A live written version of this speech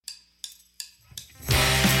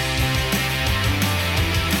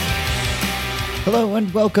Hello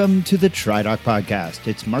and welcome to the TriDoc Podcast.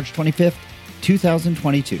 It's March 25th,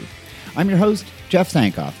 2022. I'm your host, Jeff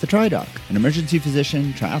Thankoff, the TriDoc, an emergency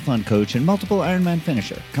physician, triathlon coach, and multiple Ironman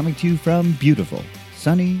finisher, coming to you from beautiful,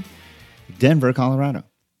 sunny Denver, Colorado.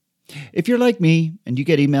 If you're like me and you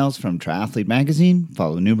get emails from Triathlete Magazine,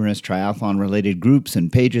 follow numerous triathlon-related groups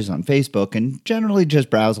and pages on Facebook, and generally just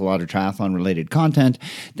browse a lot of triathlon-related content,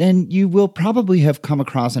 then you will probably have come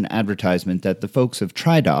across an advertisement that the folks of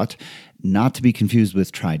TriDot, not to be confused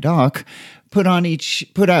with TriDoc, put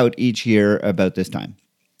out each year about this time.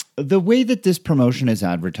 The way that this promotion is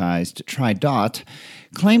advertised, TriDot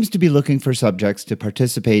claims to be looking for subjects to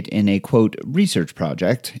participate in a, quote, research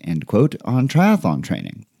project, end quote, on triathlon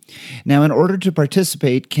training. Now, in order to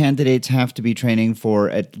participate, candidates have to be training for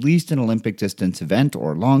at least an Olympic distance event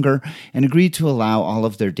or longer and agree to allow all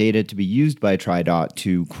of their data to be used by TriDot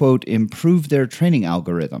to, quote, improve their training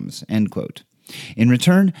algorithms, end quote. In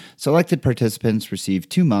return, selected participants receive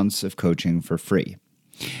 2 months of coaching for free.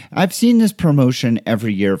 I've seen this promotion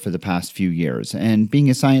every year for the past few years, and being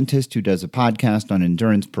a scientist who does a podcast on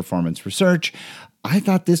endurance performance research, I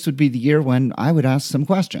thought this would be the year when I would ask some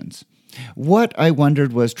questions. What, I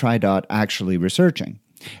wondered, was TriDot actually researching?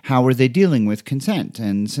 How were they dealing with consent?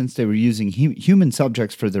 And since they were using human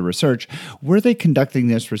subjects for their research, were they conducting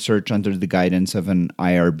this research under the guidance of an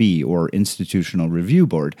IRB, or Institutional Review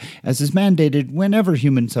Board, as is mandated whenever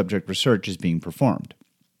human subject research is being performed?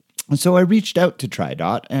 So I reached out to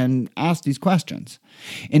TriDot and asked these questions.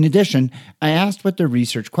 In addition, I asked what their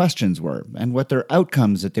research questions were and what their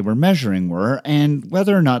outcomes that they were measuring were and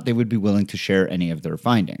whether or not they would be willing to share any of their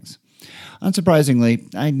findings. Unsurprisingly,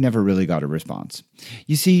 I never really got a response.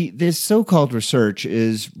 You see, this so-called research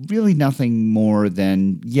is really nothing more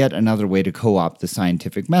than yet another way to co-opt the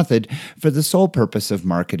scientific method for the sole purpose of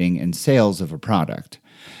marketing and sales of a product.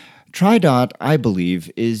 TriDot, I believe,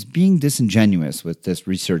 is being disingenuous with this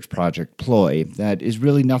research project ploy that is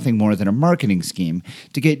really nothing more than a marketing scheme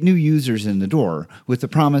to get new users in the door with the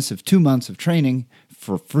promise of 2 months of training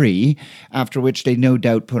for free, after which they no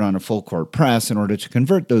doubt put on a full-court press in order to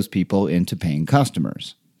convert those people into paying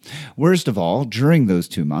customers. Worst of all, during those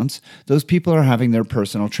 2 months, those people are having their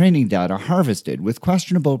personal training data harvested with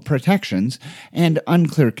questionable protections and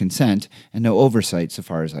unclear consent and no oversight so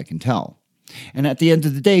far as I can tell. And at the end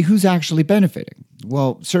of the day, who's actually benefiting?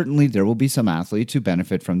 Well, certainly there will be some athletes who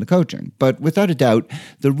benefit from the coaching, but without a doubt,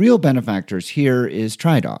 the real benefactors here is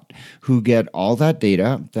TriDot, who get all that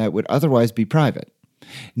data that would otherwise be private.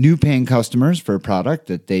 New paying customers for a product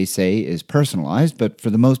that they say is personalized, but for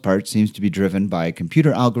the most part seems to be driven by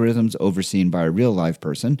computer algorithms overseen by a real live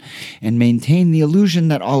person, and maintain the illusion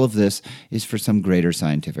that all of this is for some greater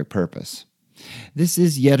scientific purpose. This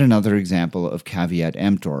is yet another example of caveat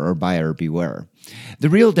emptor, or buyer beware. The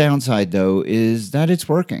real downside, though, is that it's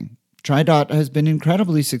working. TriDot has been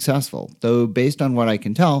incredibly successful, though based on what I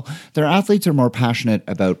can tell, their athletes are more passionate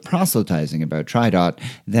about proselytizing about TriDot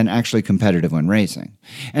than actually competitive when racing.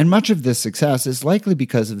 And much of this success is likely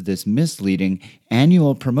because of this misleading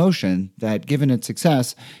annual promotion that, given its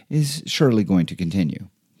success, is surely going to continue.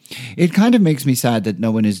 It kind of makes me sad that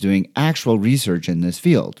no one is doing actual research in this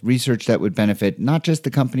field, research that would benefit not just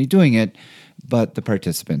the company doing it, but the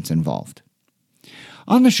participants involved.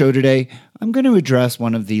 On the show today, I'm going to address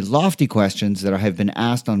one of the lofty questions that I have been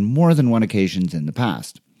asked on more than one occasion in the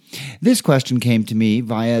past. This question came to me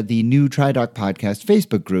via the new TriDoc Podcast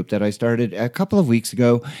Facebook group that I started a couple of weeks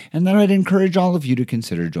ago and that I'd encourage all of you to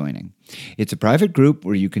consider joining. It's a private group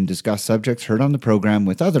where you can discuss subjects heard on the program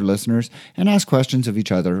with other listeners and ask questions of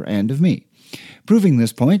each other and of me. Proving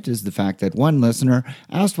this point is the fact that one listener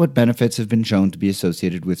asked what benefits have been shown to be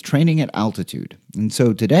associated with training at altitude. And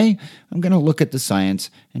so today, I'm going to look at the science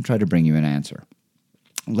and try to bring you an answer.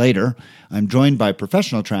 Later, I'm joined by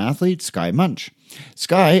professional triathlete Skye Munch.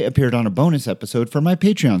 Skye appeared on a bonus episode for my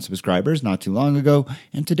Patreon subscribers not too long ago,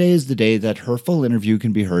 and today is the day that her full interview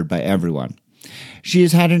can be heard by everyone. She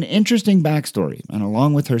has had an interesting backstory, and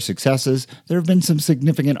along with her successes, there have been some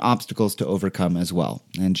significant obstacles to overcome as well,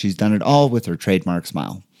 and she's done it all with her trademark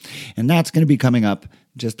smile. And that's going to be coming up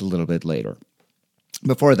just a little bit later.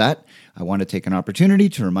 Before that, I want to take an opportunity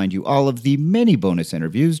to remind you all of the many bonus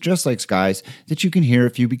interviews, just like Skye's, that you can hear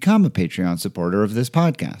if you become a Patreon supporter of this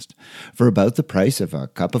podcast. For about the price of a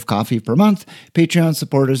cup of coffee per month, Patreon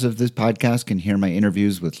supporters of this podcast can hear my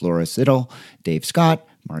interviews with Laura Siddall, Dave Scott,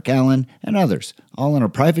 Mark Allen, and others, all on a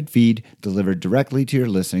private feed delivered directly to your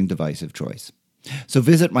listening device of choice. So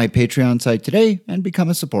visit my Patreon site today and become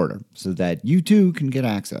a supporter so that you too can get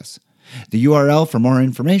access. The URL for more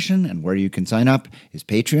information and where you can sign up is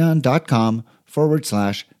patreon.com/TriDoc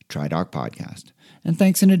Podcast. And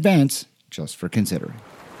thanks in advance just for considering.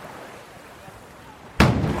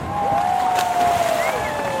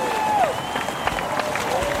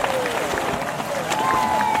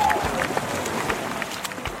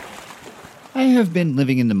 I have been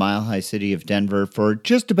living in the mile-high city of Denver for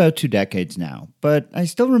just about 2 decades now, but I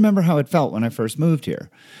still remember how it felt when I first moved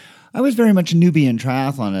here. I was very much a newbie in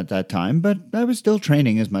triathlon at that time, but I was still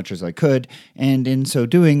training as much as I could, and in so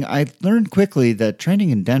doing, I learned quickly that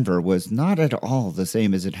training in Denver was not at all the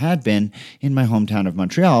same as it had been in my hometown of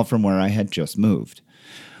Montreal from where I had just moved.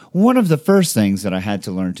 One of the first things that I had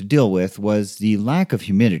to learn to deal with was the lack of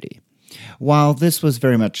humidity. While this was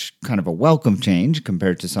very much kind of a welcome change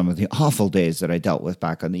compared to some of the awful days that I dealt with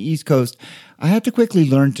back on the East Coast, I had to quickly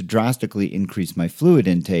learn to drastically increase my fluid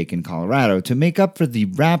intake in Colorado to make up for the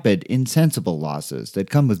rapid, insensible losses that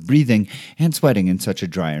come with breathing and sweating in such a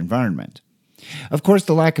dry environment. Of course,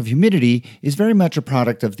 the lack of humidity is very much a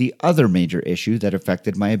product of the other major issue that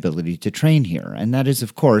affected my ability to train here, and that is,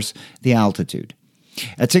 of course, the altitude.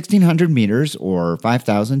 At 1,600 meters, or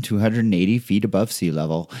 5,280 feet above sea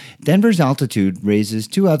level, Denver's altitude raises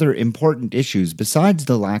two other important issues besides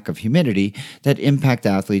the lack of humidity that impact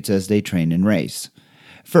athletes as they train and race.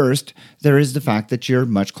 First, there is the fact that you're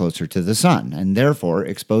much closer to the sun, and therefore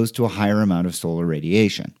exposed to a higher amount of solar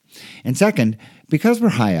radiation. And second, because we're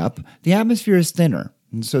high up, the atmosphere is thinner,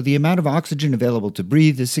 and so the amount of oxygen available to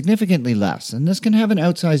breathe is significantly less, and this can have an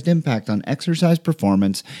outsized impact on exercise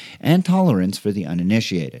performance and tolerance for the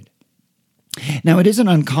uninitiated. Now, it isn't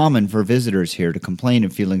uncommon for visitors here to complain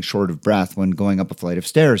of feeling short of breath when going up a flight of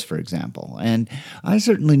stairs, for example, and I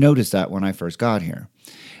certainly noticed that when I first got here.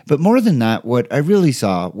 But more than that, what I really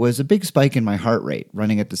saw was a big spike in my heart rate,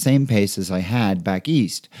 running at the same pace as I had back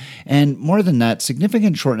east, and more than that,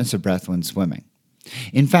 significant shortness of breath when swimming.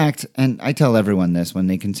 In fact, and I tell everyone this when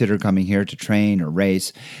they consider coming here to train or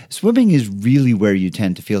race, swimming is really where you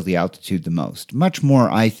tend to feel the altitude the most, much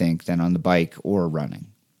more, I think, than on the bike or running.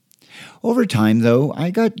 Over time, though,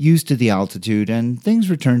 I got used to the altitude and things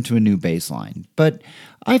returned to a new baseline, but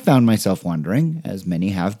I found myself wondering, as many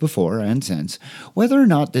have before and since, whether or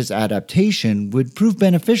not this adaptation would prove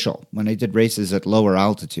beneficial when I did races at lower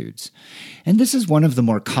altitudes. And this is one of the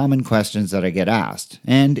more common questions that I get asked,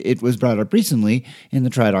 and it was brought up recently in the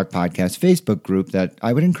TriDoc Podcast Facebook group that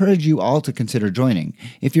I would encourage you all to consider joining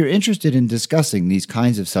if you're interested in discussing these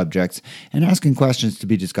kinds of subjects and asking questions to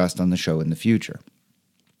be discussed on the show in the future.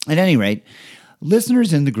 At any rate,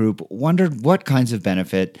 listeners in the group wondered what kinds of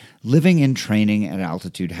benefit living and training at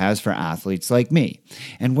altitude has for athletes like me,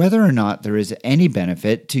 and whether or not there is any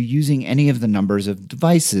benefit to using any of the numbers of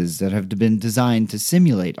devices that have been designed to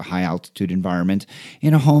simulate a high-altitude environment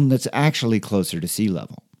in a home that's actually closer to sea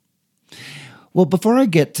level. Well, before I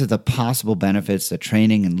get to the possible benefits that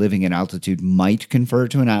training and living at altitude might confer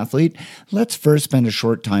to an athlete, let's first spend a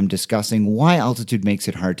short time discussing why altitude makes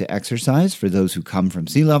it hard to exercise for those who come from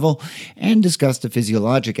sea level, and discuss the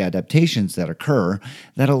physiologic adaptations that occur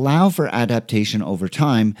that allow for adaptation over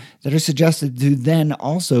time that are suggested to then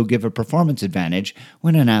also give a performance advantage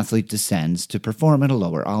when an athlete descends to perform at a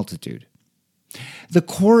lower altitude. The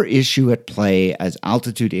core issue at play as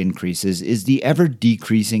altitude increases is the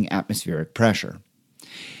ever-decreasing atmospheric pressure.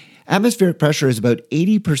 Atmospheric pressure is about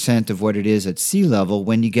 80% of what it is at sea level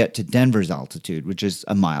when you get to Denver's altitude, which is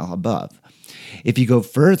a mile above. If you go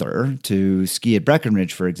further, to ski at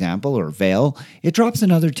Breckenridge, for example, or Vail, it drops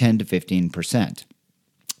another 10 to 15%.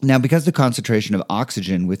 Now, because the concentration of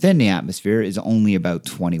oxygen within the atmosphere is only about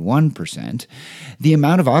 21%, the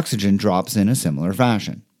amount of oxygen drops in a similar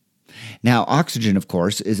fashion. Now, oxygen, of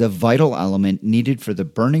course, is a vital element needed for the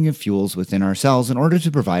burning of fuels within our cells in order to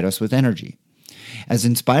provide us with energy. As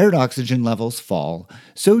inspired oxygen levels fall,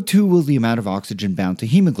 so too will the amount of oxygen bound to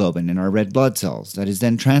hemoglobin in our red blood cells that is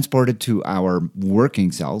then transported to our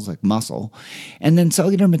working cells, like muscle, and then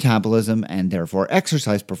cellular metabolism and therefore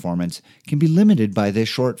exercise performance can be limited by this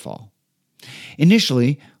shortfall.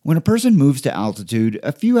 Initially, when a person moves to altitude,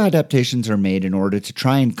 a few adaptations are made in order to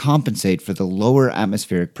try and compensate for the lower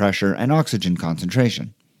atmospheric pressure and oxygen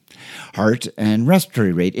concentration. Heart and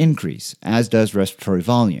respiratory rate increase, as does respiratory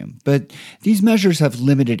volume, but these measures have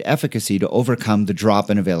limited efficacy to overcome the drop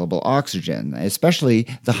in available oxygen, especially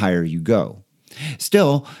the higher you go.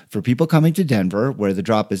 Still, for people coming to Denver, where the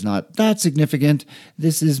drop is not that significant,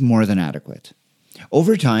 this is more than adequate.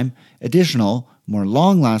 Over time, additional, more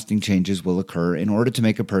long-lasting changes will occur in order to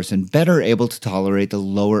make a person better able to tolerate the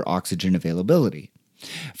lower oxygen availability.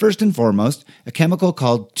 First and foremost, a chemical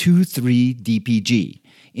called 2,3-DPG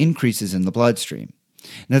increases in the bloodstream.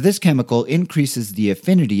 Now, this chemical increases the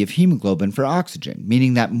affinity of hemoglobin for oxygen,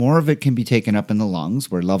 meaning that more of it can be taken up in the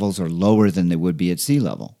lungs, where levels are lower than they would be at sea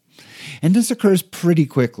level. And this occurs pretty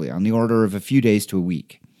quickly, on the order of a few days to a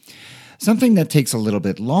week. Something that takes a little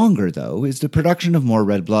bit longer, though, is the production of more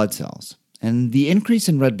red blood cells. and the increase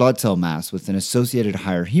in red blood cell mass with an associated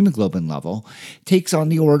higher hemoglobin level takes on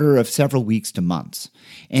the order of several weeks to months.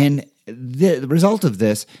 And the result of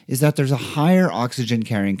this is that there's a higher oxygen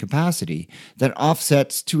carrying capacity that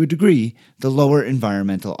offsets, to a degree, the lower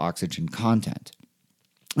environmental oxygen content.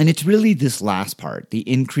 And it's really this last part, the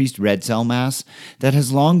increased red cell mass, that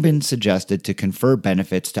has long been suggested to confer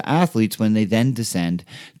benefits to athletes when they then descend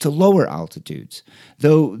to lower altitudes,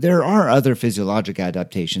 though there are other physiologic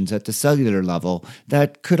adaptations at the cellular level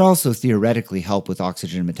that could also theoretically help with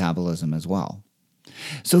oxygen metabolism as well.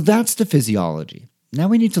 So that's the physiology. Now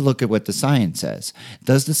we need to look at what the science says.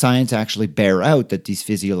 Does the science actually bear out that these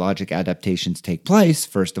physiologic adaptations take place,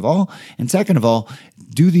 first of all? And second of all,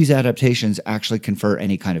 do these adaptations actually confer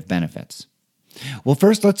any kind of benefits? Well,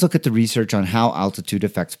 first let's look at the research on how altitude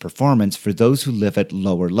affects performance for those who live at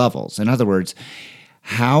lower levels. In other words,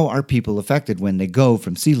 how are people affected when they go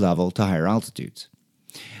from sea level to higher altitudes?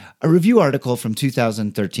 A review article from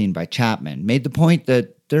 2013 by Chapman made the point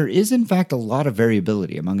that there is in fact a lot of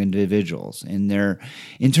variability among individuals in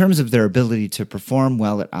terms of their ability to perform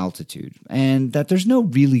well at altitude, and that there's no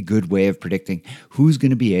really good way of predicting who's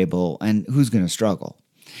going to be able and who's going to struggle.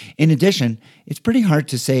 In addition, it's pretty hard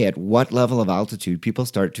to say at what level of altitude people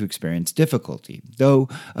start to experience difficulty, though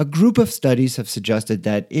a group of studies have suggested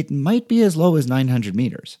that it might be as low as 900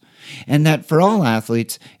 meters, and that for all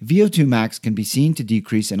athletes, VO2 max can be seen to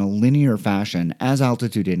decrease in a linear fashion as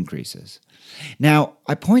altitude increases. Now,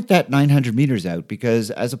 I point that 900 meters out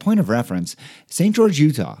because, as a point of reference, St. George,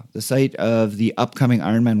 Utah, the site of the upcoming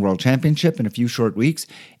Ironman World Championship in a few short weeks,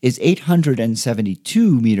 is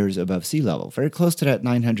 872 meters above sea level, very close to that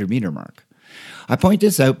 900-meter mark. I point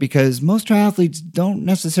this out because most triathletes don't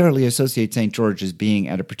necessarily associate St. George as being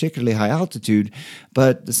at a particularly high altitude,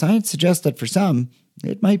 but the science suggests that for some,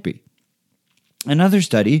 it might be. Another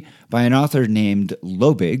study by an author named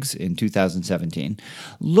Lobigs in 2017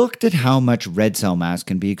 looked at how much red cell mass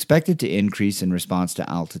can be expected to increase in response to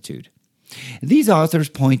altitude. These authors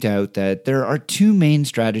point out that there are two main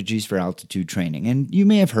strategies for altitude training, and you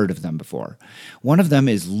may have heard of them before. One of them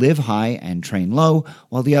is live high and train low,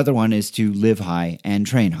 while the other one is to live high and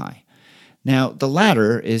train high. Now, the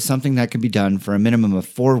latter is something that can be done for a minimum of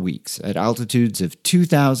 4 weeks at altitudes of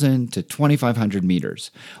 2,000 to 2,500 meters,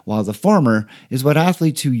 while the former is what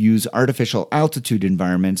athletes who use artificial altitude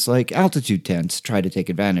environments like altitude tents try to take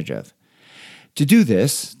advantage of. To do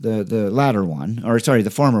this,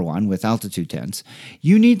 the former one with altitude tents,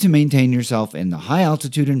 you need to maintain yourself in the high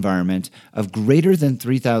altitude environment of greater than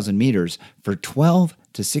 3,000 meters for 12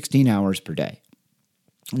 to 16 hours per day.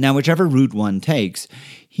 Now, whichever route one takes,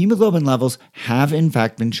 hemoglobin levels have in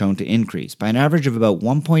fact been shown to increase by an average of about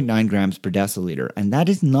 1.9 grams per deciliter, and that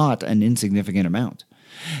is not an insignificant amount.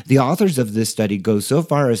 The authors of this study go so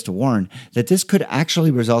far as to warn that this could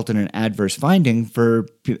actually result in an adverse finding for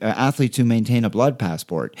athletes who maintain a blood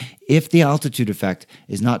passport if the altitude effect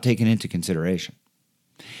is not taken into consideration.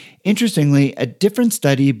 Interestingly, a different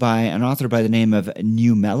study by an author by the name of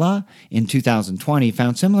Niemela in 2020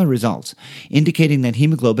 found similar results, indicating that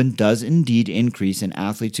hemoglobin does indeed increase in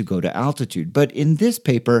athletes who go to altitude. But in this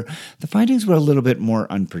paper, the findings were a little bit more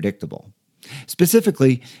unpredictable.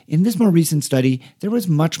 Specifically, in this more recent study, there was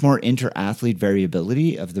much more inter-athlete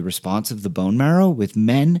variability of the response of the bone marrow, with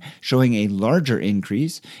men showing a larger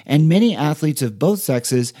increase, and many athletes of both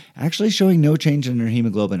sexes actually showing no change in their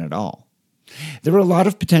hemoglobin at all. There were a lot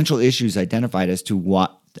of potential issues identified as to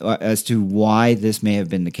why this may have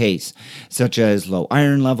been the case, such as low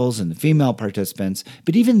iron levels in the female participants,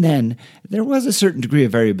 but even then, there was a certain degree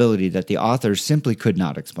of variability that the authors simply could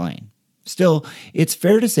not explain. Still, it's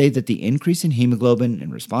fair to say that the increase in hemoglobin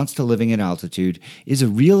in response to living at altitude is a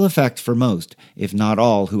real effect for most, if not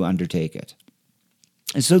all, who undertake it.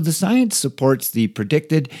 So the science supports the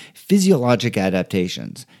predicted physiologic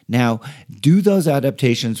adaptations. Now, do those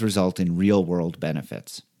adaptations result in real-world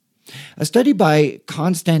benefits? A study by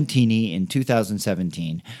Constantini in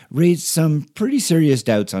 2017 raised some pretty serious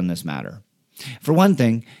doubts on this matter. For one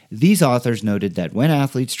thing, these authors noted that when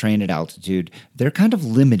athletes train at altitude, they're kind of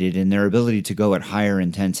limited in their ability to go at higher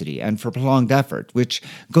intensity and for prolonged effort, which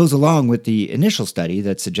goes along with the initial study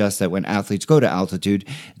that suggests that when athletes go to altitude,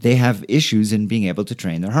 they have issues in being able to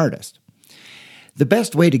train their hardest. The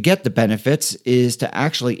best way to get the benefits is to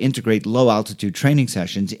actually integrate low-altitude training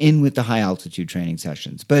sessions in with the high-altitude training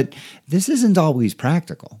sessions, but this isn't always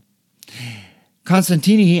practical.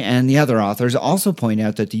 Constantini and the other authors also point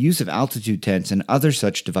out that the use of altitude tents and other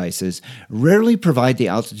such devices rarely provide the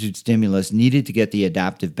altitude stimulus needed to get the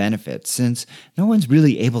adaptive benefits, since no one's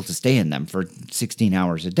really able to stay in them for 16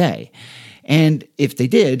 hours a day. And if they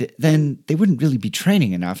did, then they wouldn't really be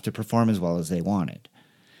training enough to perform as well as they wanted.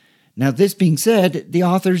 Now, this being said, the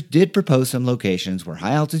authors did propose some locations where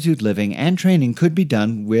high-altitude living and training could be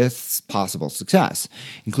done with possible success,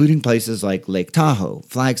 including places like Lake Tahoe,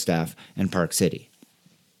 Flagstaff, and Park City.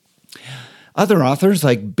 Other authors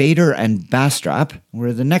like Bader and Bastrap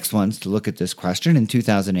were the next ones to look at this question in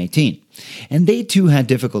 2018, and they too had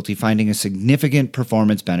difficulty finding a significant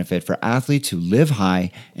performance benefit for athletes who live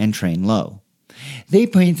high and train low. They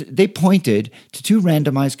pointed to two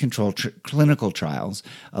randomized controlled clinical trials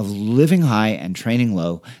of living high and training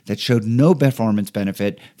low that showed no performance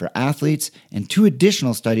benefit for athletes, and two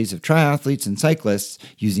additional studies of triathletes and cyclists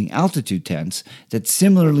using altitude tents that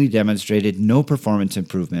similarly demonstrated no performance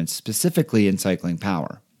improvements, specifically in cycling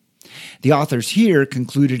power. The authors here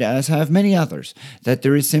concluded, as have many others, that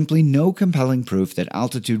there is simply no compelling proof that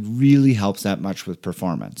altitude really helps that much with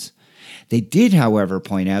performance. They did, however,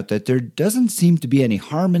 point out that there doesn't seem to be any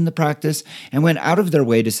harm in the practice, and went out of their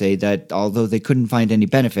way to say that although they couldn't find any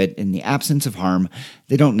benefit in the absence of harm,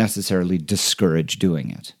 they don't necessarily discourage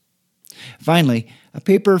doing it. Finally, a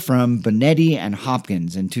paper from Bonetti and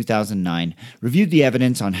Hopkins in 2009 reviewed the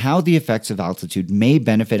evidence on how the effects of altitude may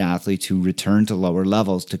benefit athletes who return to lower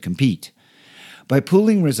levels to compete. By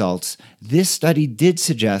pooling results, this study did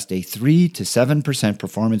suggest a 3 to 7%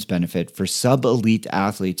 performance benefit for sub-elite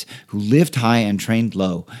athletes who lived high and trained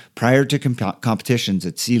low prior to competitions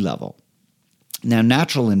at sea level. Now,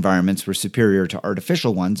 natural environments were superior to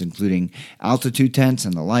artificial ones, including altitude tents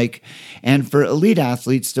and the like, and for elite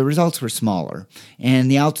athletes, the results were smaller,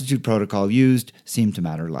 and the altitude protocol used seemed to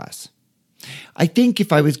matter less. I think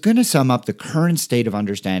if I was going to sum up the current state of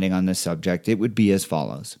understanding on this subject, it would be as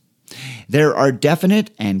follows. There are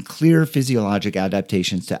definite and clear physiologic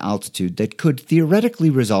adaptations to altitude that could theoretically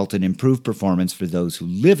result in improved performance for those who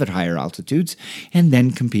live at higher altitudes and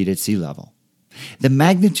then compete at sea level. The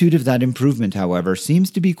magnitude of that improvement, however,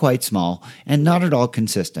 seems to be quite small and not at all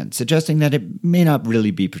consistent, suggesting that it may not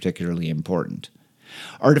really be particularly important.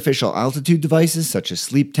 Artificial altitude devices such as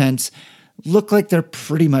sleep tents look like they're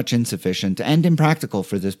pretty much insufficient and impractical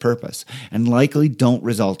for this purpose, and likely don't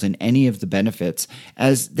result in any of the benefits,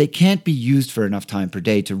 as they can't be used for enough time per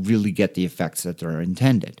day to really get the effects that are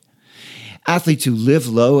intended. Athletes who live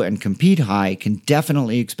low and compete high can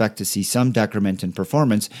definitely expect to see some decrement in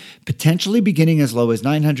performance, potentially beginning as low as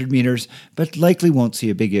 900 meters, but likely won't see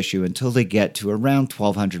a big issue until they get to around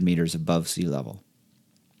 1,200 meters above sea level.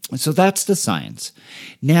 So that's the science.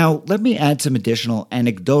 Now, let me add some additional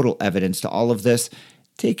anecdotal evidence to all of this,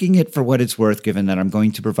 taking it for what it's worth, given that I'm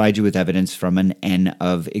going to provide you with evidence from an N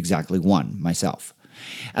of exactly 1 myself.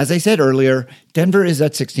 As I said earlier, Denver is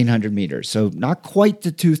at 1,600 meters, so not quite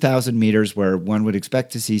the 2,000 meters where one would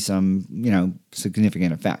expect to see some,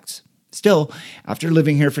 significant effects. Still, after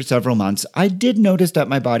living here for several months, I did notice that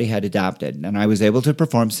my body had adapted, and I was able to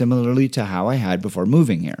perform similarly to how I had before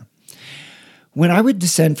moving here. When I would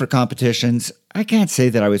descend for competitions, I can't say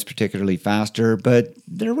that I was particularly faster, but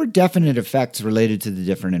there were definite effects related to the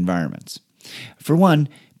different environments. For one,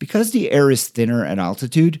 because the air is thinner at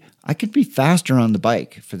altitude, I could be faster on the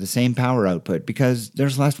bike for the same power output because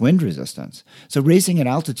there's less wind resistance. So racing at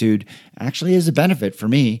altitude actually is a benefit for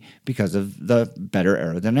me because of the better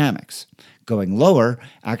aerodynamics. Going lower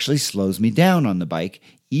actually slows me down on the bike,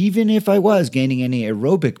 even if I was gaining any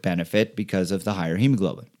aerobic benefit because of the higher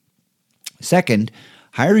hemoglobin. Second,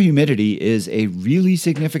 higher humidity is a really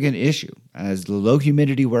significant issue, as the low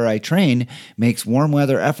humidity where I train makes warm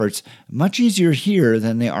weather efforts much easier here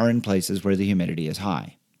than they are in places where the humidity is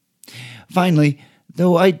high. Finally,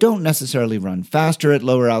 though I don't necessarily run faster at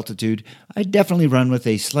lower altitude, I definitely run with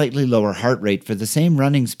a slightly lower heart rate for the same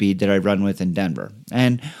running speed that I run with in Denver.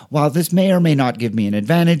 And while this may or may not give me an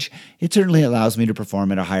advantage, it certainly allows me to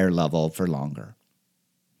perform at a higher level for longer.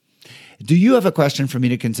 Do you have a question for me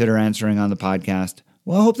to consider answering on the podcast?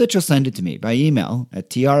 Well, I hope that you'll send it to me by email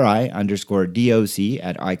at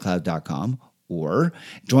tri_doc@icloud.com, or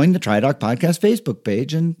join the TriDoc Podcast Facebook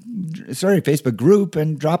group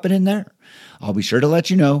and drop it in there. I'll be sure to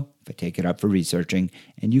let you know if I take it up for researching,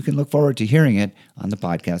 and you can look forward to hearing it on the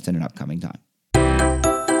podcast in an upcoming time.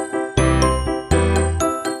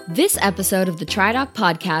 This episode of the TriDoc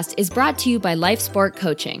Podcast is brought to you by Life Sport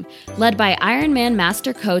Coaching. Led by Ironman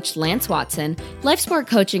Master Coach Lance Watson, Life Sport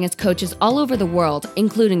Coaching has coaches all over the world,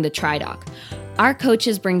 including the TriDoc. Our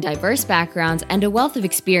coaches bring diverse backgrounds and a wealth of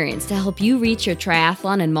experience to help you reach your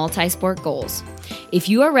triathlon and multi-sport goals. If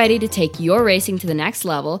you are ready to take your racing to the next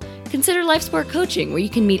level, consider Life Sport Coaching, where you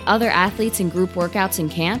can meet other athletes in group workouts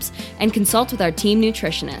and camps and consult with our team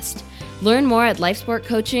nutritionist. Learn more at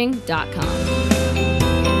lifesportcoaching.com.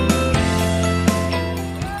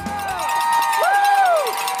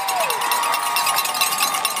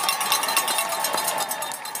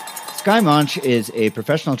 Skye Moench is a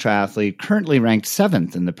professional triathlete currently ranked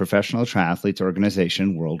 7th in the Professional Triathletes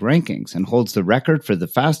Organization World Rankings and holds the record for the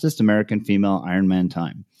fastest American female Ironman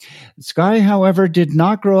time. Skye, however, did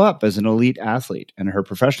not grow up as an elite athlete, and her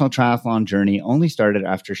professional triathlon journey only started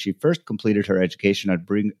after she first completed her education at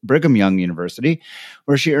Brigham Young University,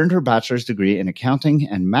 where she earned her bachelor's degree in accounting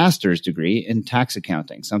and master's degree in tax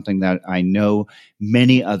accounting, something that I know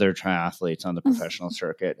many other triathletes on the professional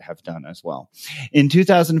circuit have done as well. In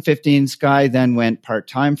 2015, Skye then went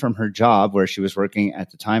part-time from her job, where she was working at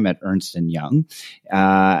the time at Ernst & Young,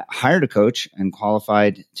 hired a coach, and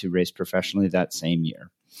qualified to race professionally that same year.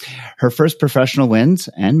 Her first professional wins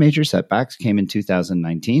and major setbacks came in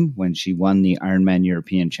 2019 when she won the Ironman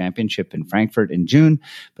European Championship in Frankfurt in June,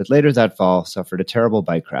 but later that fall suffered a terrible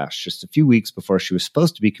bike crash just a few weeks before she was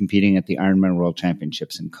supposed to be competing at the Ironman World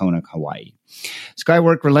Championships in Kona, Hawaii. Skye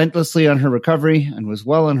worked relentlessly on her recovery and was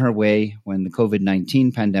well on her way when the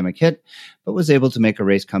COVID-19 pandemic hit, but was able to make a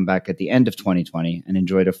race comeback at the end of 2020 and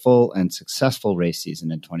enjoyed a full and successful race season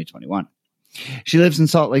in 2021. She lives in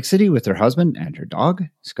Salt Lake City with her husband and her dog.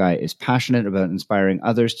 Skye is passionate about inspiring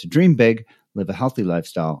others to dream big, live a healthy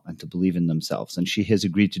lifestyle, and to believe in themselves. And she has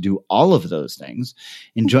agreed to do all of those things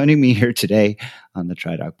in joining me here today on the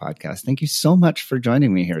TriDoc podcast. Thank you so much for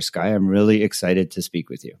joining me here, Skye. I'm really excited to speak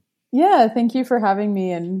with you. Yeah, thank you for having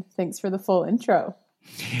me, and thanks for the full intro.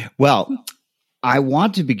 Well, I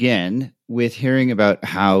want to begin with hearing about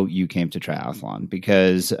how you came to triathlon,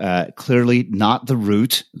 because clearly not the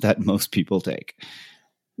route that most people take.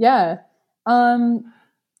 Yeah.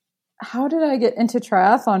 How did I get into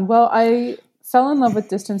triathlon? Well, I fell in love with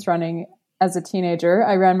distance running as a teenager.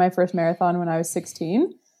 I ran my first marathon when I was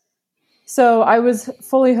 16. So I was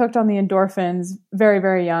fully hooked on the endorphins very,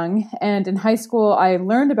 very young. And in high school, I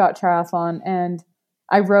learned about triathlon, and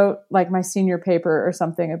I wrote like my senior paper or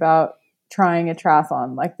something about trying a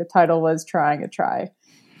triathlon. Like the title was Trying a Try.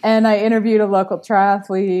 And I interviewed a local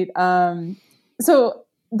triathlete. So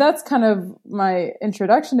that's kind of my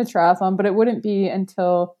introduction to triathlon, but it wouldn't be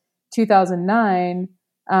until 2009.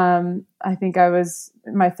 I think I was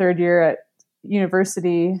in my third year at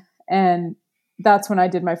university, and that's when I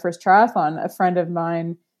did my first triathlon. A friend of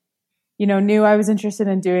mine, knew I was interested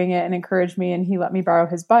in doing it and encouraged me, and he let me borrow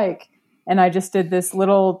his bike. And I just did this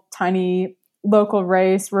little tiny local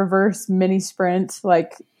race, reverse mini sprint,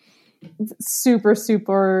 like super,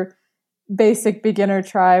 super basic beginner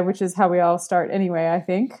try, which is how we all start anyway, I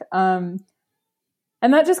think. And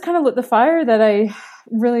that just kind of lit the fire that I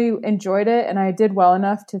really enjoyed it. And I did well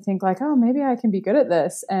enough to think like, oh, maybe I can be good at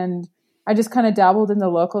this. And I just kind of dabbled in the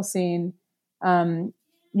local scene,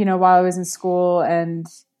 while I was in school, and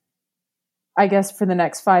I guess for the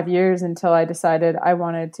next 5 years until I decided I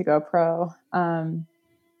wanted to go pro.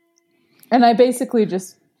 And I basically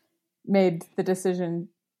just made the decision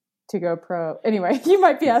to go pro. Anyway, you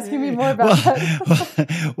might be asking me more about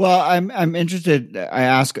that. Well, I'm interested. I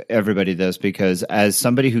ask everybody this because as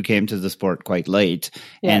somebody who came to the sport quite late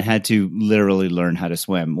and had to literally learn how to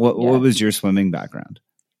swim, what was your swimming background?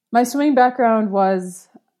 My swimming background was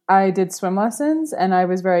I did swim lessons, and I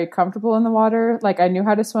was very comfortable in the water. Like I knew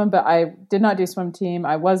how to swim, but I did not do swim team.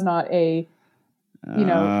 I was not a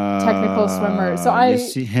technical swimmer. So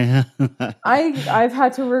I've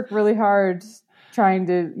had to work really hard trying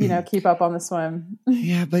to, keep up on the swim.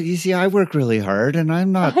 Yeah. But you see, I work really hard, and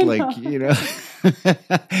I'm not Yeah,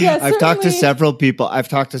 I've talked to several people.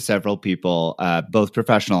 Both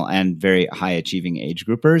professional and very high achieving age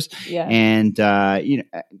groupers. Yeah. And,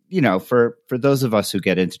 for those of us who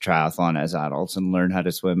get into triathlon as adults and learn how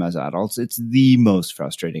to swim as adults, it's the most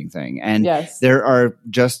frustrating thing. And there are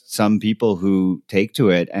just some people who take to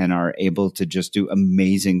it and are able to just do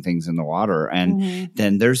amazing things in the water. And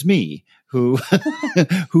then there's me who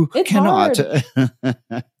cannot.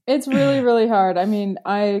 It's really, really hard. I mean,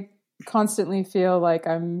 I constantly feel like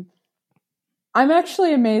I'm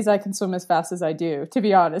actually amazed I can swim as fast as I do, to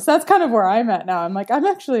be honest. That's kind of where I'm at now. I'm like, I'm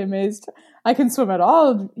actually amazed I can swim at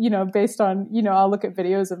all, based on, I'll look at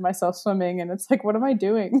videos of myself swimming and it's like, what am I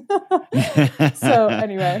doing? So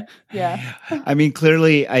anyway, yeah. I mean,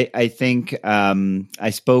 clearly I think I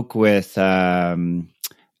spoke with a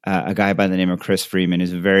guy by the name of Chris Freeman,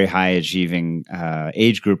 who's a very high achieving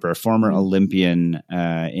age grouper, a former Olympian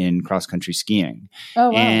in cross country skiing. Oh,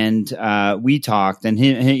 wow. And we talked, and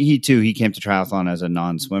he too, he came to triathlon as a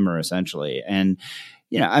non-swimmer essentially. And,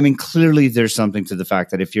 clearly there's something to the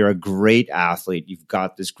fact that if you're a great athlete, you've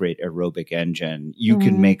got this great aerobic engine, you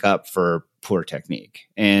can make up for poor technique.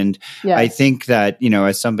 And Yes. I think that,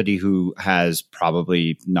 as somebody who has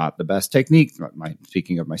probably not the best technique,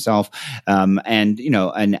 speaking of myself, and,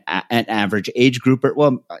 an average age grouper,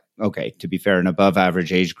 well, okay, to be fair, an above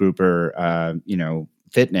average age grouper,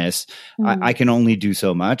 fitness, I can only do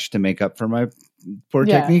so much to make up for my poor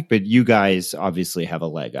technique, but you guys obviously have a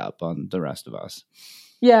leg up on the rest of us.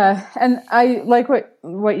 Yeah. And I like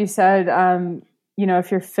what you said.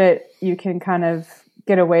 If you're fit, you can kind of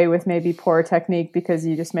get away with maybe poor technique because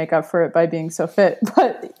you just make up for it by being so fit.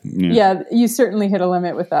 But you certainly hit a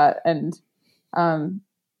limit with that. And I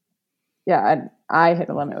hit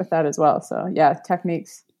a limit with that as well. So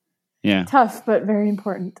techniques. Yeah. Tough, but very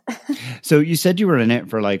important. So you said you were in it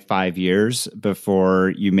for like 5 years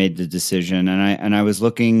before you made the decision. And I was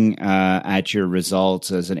looking at your results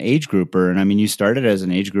as an age grouper. And I mean, you started as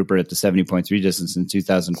an age grouper at the 70.3 distance in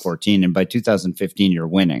 2014. And by 2015, you're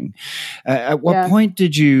winning. At what point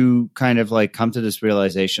did you kind of like come to this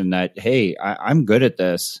realization that, hey, I'm good at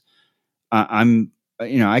this. I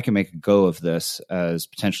can make a go of this as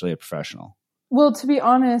potentially a professional? Well, to be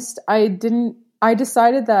honest, I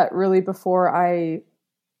decided that really before I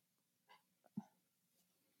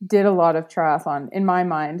did a lot of triathlon in my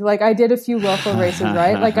mind. Like I did a few local races,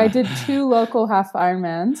 right? Like I did 2 local half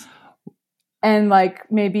Ironmans and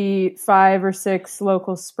like maybe 5 or 6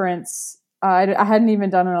 local sprints. I hadn't even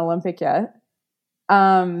done an Olympic yet.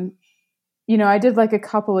 I did like a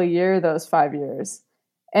couple a year those 5 years.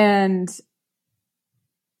 And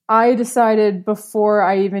I decided before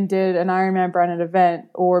I even did an Ironman Brennan event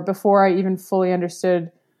or before I even fully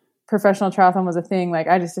understood professional triathlon was a thing, like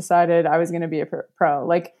I just decided I was going to be a pro.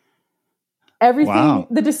 Like everything,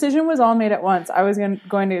 the decision was all made at once. I was going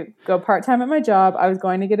to go part-time at my job. I was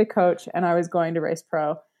going to get a coach and I was going to race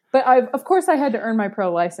pro. But of course I had to earn my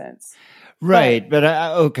pro license. Right. But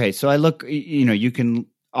okay. So I look, you can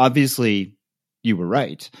obviously you were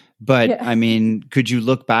right. But I mean, could you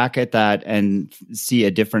look back at that and see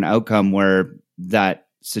a different outcome where that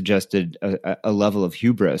suggested a level of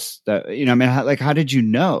hubris that, how did you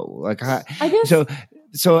know? Like, how, I guess.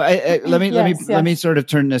 So let me sort of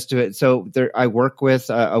turn this to it. So I work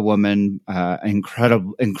with a woman,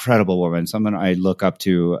 incredible woman, someone I look up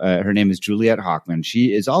to. Her name is Juliette Hockman.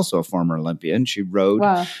 She is also a former Olympian. She rode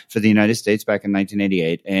for the United States back in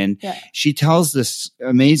 1988. And she tells this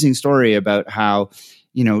amazing story about how,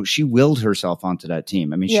 she willed herself onto that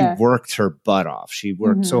team. I mean, she worked her butt off. She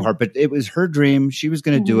worked so hard, but it was her dream. She was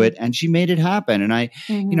going to do it and she made it happen. And I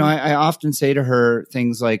often say to her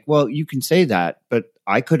things like, well, you can say that, but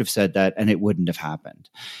I could have said that and it wouldn't have happened.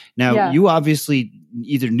 Now, you obviously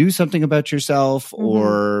either knew something about yourself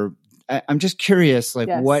or I'm just curious, like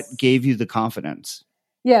what gave you the confidence?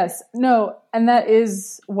 Yes, no. And that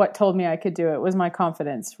is what told me I could do it was my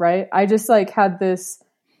confidence, right? I just had this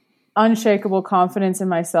unshakable confidence in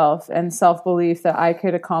myself and self-belief that I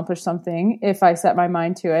could accomplish something if I set my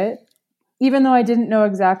mind to it, even though I didn't know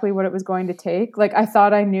exactly what it was going to take. Like I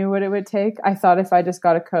thought I knew what it would take. I thought if I just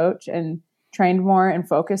got a coach and trained more and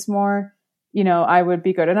focused more, I would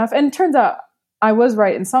be good enough. And it turns out I was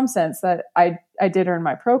right in some sense that I did earn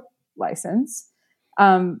my pro license.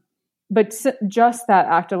 But just that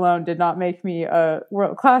act alone did not make me a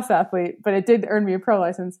world-class athlete, but it did earn me a pro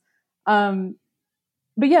license.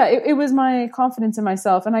 But it was my confidence in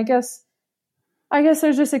myself. And I guess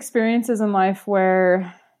there's just experiences in life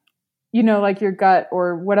where, like your gut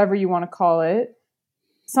or whatever you want to call it,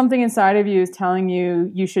 something inside of you is telling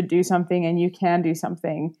you you should do something and you can do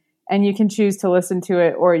something and you can choose to listen to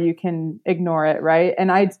it or you can ignore it. Right.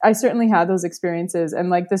 And I certainly had those experiences and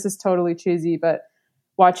like, this is totally cheesy, but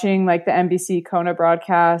watching like the NBC Kona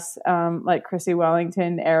broadcasts, like Chrissy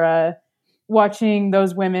Wellington era, watching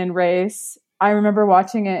those women race, I remember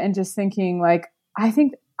watching it and just thinking like, I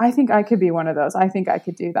think I could be one of those. I think I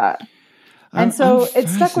could do that. And so it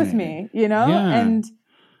stuck with me, and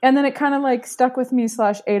then it kind of like stuck with me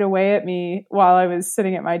 / ate away at me while I was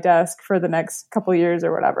sitting at my desk for the next couple of years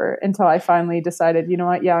or whatever, until I finally decided, you know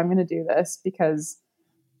what? Yeah, I'm going to do this because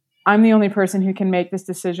I'm the only person who can make this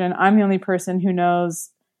decision. I'm the only person who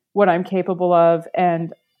knows what I'm capable of.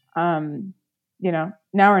 And,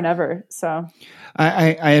 now or never. So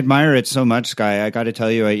I admire it so much, Skye. I got to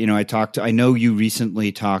tell you, I know you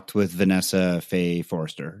recently talked with Vanessa Faye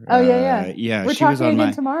Forster. Oh yeah. We're she was talking on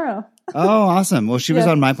again tomorrow. Oh, awesome. Well, she was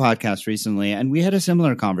on my podcast recently and we had a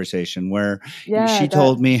similar conversation where she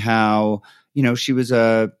told me how, she was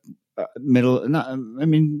a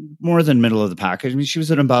more than middle of the pack. I mean, she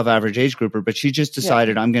was an above average age grouper, but she just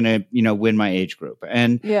decided I'm going to, win my age group.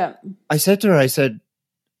 And I said to her,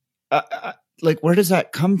 like, where does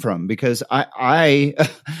that come from? Because I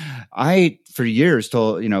for years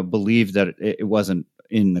believed that it wasn't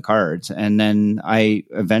in the cards. And then I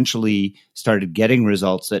eventually started getting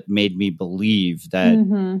results that made me believe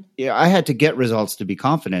that I had to get results to be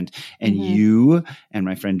confident. And you and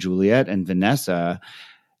my friend Juliet and Vanessa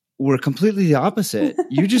were completely the opposite.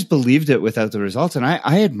 You just believed it without the results. And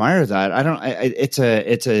I admire that. It's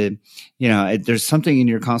a, there's something in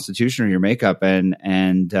your constitution or your makeup. And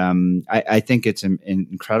I think it's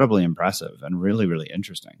incredibly impressive and really, really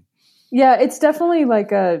interesting. Yeah, it's definitely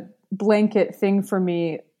like a blanket thing for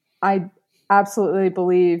me. I absolutely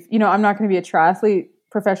believe, I'm not going to be a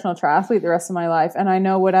professional triathlete the rest of my life. And I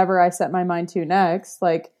know whatever I set my mind to next,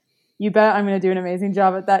 like, you bet I'm going to do an amazing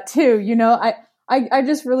job at that too. I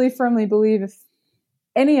just really firmly believe if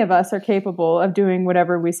any of us are capable of doing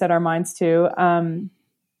whatever we set our minds to, and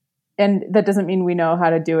that doesn't mean we know how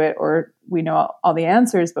to do it or we know all the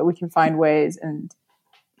answers, but we can find ways. And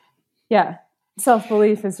yeah,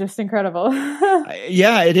 self-belief is just incredible.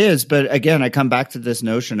 Yeah, it is. But again, I come back to this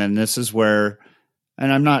notion, and this is where,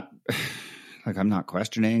 and I'm not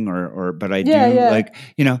questioning but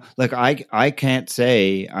I I can't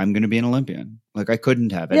say I'm going to be an Olympian. Like, I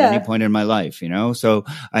couldn't have at any point in my life, So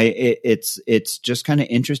it's just kind of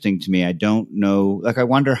interesting to me. I don't know. Like, I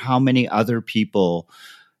wonder how many other people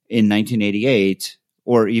in 1988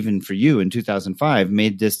 or even for you in 2005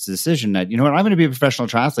 made this decision that, I'm going to be a professional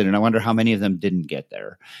triathlete. And I wonder how many of them didn't get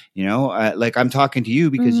there, like, I'm talking to you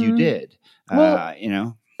because you did,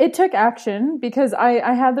 It took action because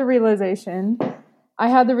I had the realization.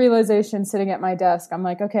 Sitting at my desk. I'm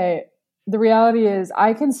like, okay, the reality is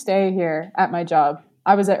I can stay here at my job.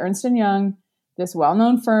 I was at Ernst & Young, this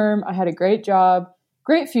well-known firm. I had a great job,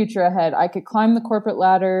 great future ahead. I could climb the corporate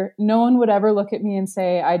ladder. No one would ever look at me and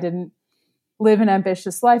say I didn't live an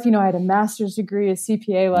ambitious life. I had a master's degree, a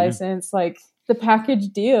CPA license, like the package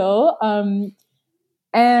deal.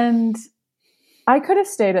 And I could have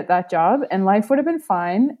stayed at that job and life would have been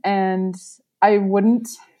fine. And I wouldn't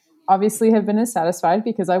obviously have been as satisfied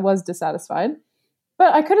because I was dissatisfied,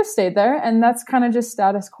 but I could have stayed there, and that's kind of just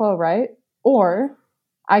status quo, right? Or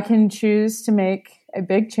I can choose to make a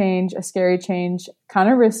big change, a scary change, kind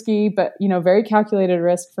of risky, but, very calculated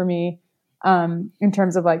risk for me in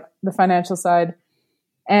terms of like the financial side,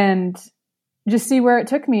 and just see where it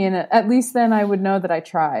took me. And at least then I would know that I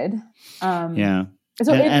tried. Yeah.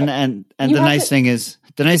 So and the nice thing is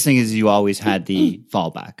you always had the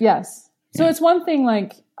fallback. Yes. So it's one thing,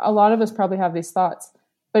 like, a lot of us probably have these thoughts,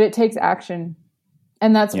 but it takes action.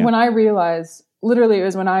 And that's when I realized, literally it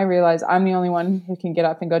was when I realized I'm the only one who can get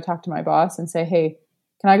up and go talk to my boss and say, hey,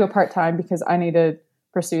 can I go part-time because I need to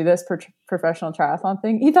pursue this professional triathlon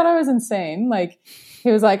thing? He thought I was insane. Like, he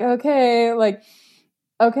was like, okay,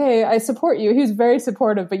 I support you. He was very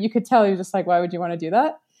supportive, but you could tell he was just like, why would you want to do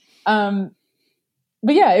that?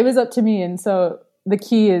 But yeah, it was up to me. And so the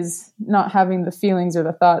key is not having the feelings or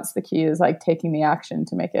the thoughts. The key is like taking the action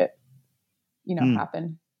to make it,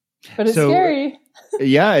 happen. But it's scary.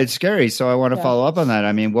 Yeah, it's scary. So I want to follow up on that.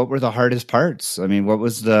 I mean, what were the hardest parts? I mean, what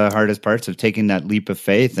was the hardest parts of taking that leap of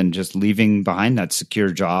faith and just leaving behind that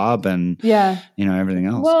secure job and, everything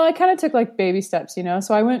else? Well, I kind of took like baby steps,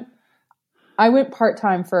 So I went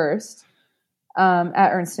part-time first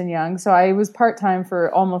at Ernst & Young. So I was part-time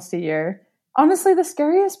for almost a year. Honestly, the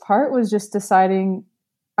scariest part was just deciding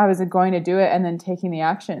I was going to do it and then taking the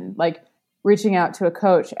action, like reaching out to a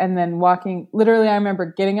coach and then walking. Literally, I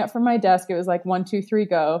remember getting up from my desk. It was like 1, 2, 3,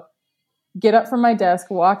 go. Get up from my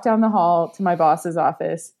desk, walk down the hall to my boss's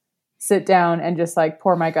office, sit down and just like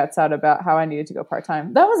pour my guts out about how I needed to go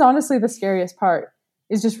part-time. That was honestly the scariest part,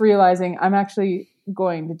 is just realizing I'm actually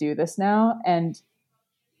going to do this now. And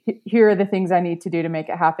here are the things I need to do to make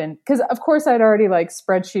it happen. Because of course I'd already like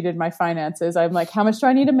spreadsheeted my finances. I'm like, how much do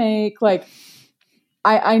I need to make? Like,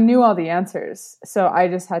 I knew all the answers. So I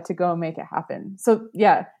just had to go make it happen. So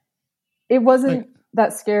yeah, it wasn't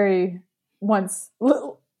that scary once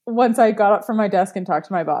I got up from my desk and talked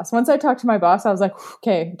to my boss. Once I talked to my boss, I was like,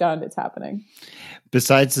 okay, done. It's happening.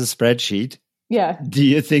 Besides the spreadsheet. Yeah. Do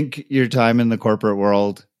you think your time in the corporate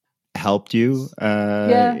world helped you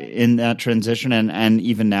in that transition and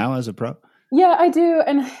even now as a pro? Yeah, I do.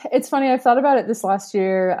 And it's funny, I've thought about it this last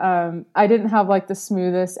year. I didn't have like the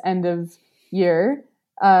smoothest end of year,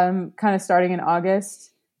 kind of starting in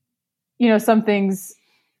August. Some things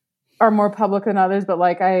are more public than others, but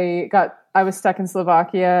like I was stuck in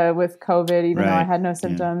Slovakia with COVID, even though I had no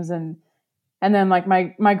symptoms. Yeah. And then like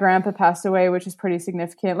my grandpa passed away, which is pretty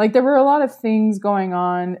significant. Like there were a lot of things going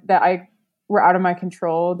on that were out of my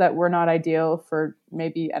control that were not ideal for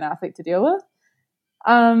maybe an athlete to deal with.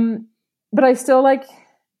 But I still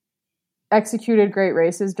executed great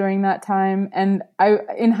races during that time. And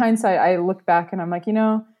in hindsight, I look back and I'm like,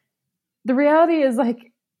 the reality is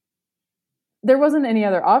like, there wasn't any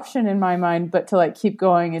other option in my mind but to like keep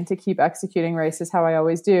going and to keep executing races how I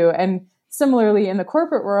always do. And similarly in the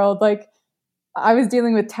corporate world, like I was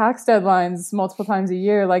dealing with tax deadlines multiple times a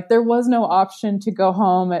year. Like there was no option to go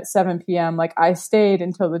home at 7 p.m. Like I stayed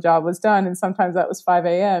until the job was done. And sometimes that was 5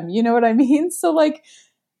 a.m. You know what I mean? So like,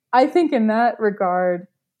 I think in that regard,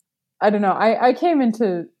 I don't know. I came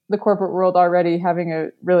into the corporate world already having a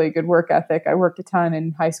really good work ethic. I worked a ton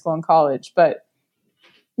in high school and college, but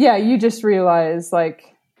yeah, you just realize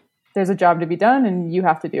like there's a job to be done and you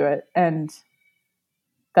have to do it. And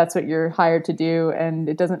that's what you're hired to do. And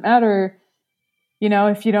it doesn't matter,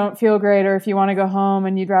 if you don't feel great or if you want to go home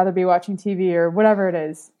and you'd rather be watching TV or whatever it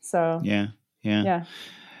is. So yeah. Yeah.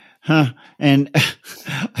 And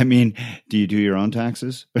I mean, do you do your own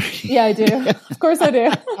taxes? Yeah, I do. Of course I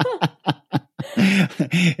do.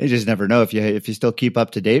 You just never know if you still keep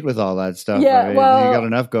up to date with all that stuff. Yeah, right? well, you got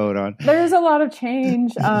enough going on. There's a lot of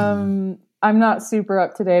change. I'm not super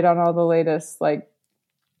up to date on all the latest like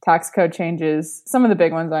tax code changes. Some of the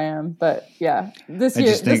big ones I am, but yeah, this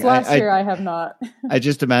last year I have not. I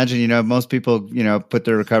just imagine, most people, put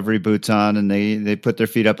their recovery boots on and they put their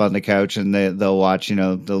feet up on the couch and they'll watch,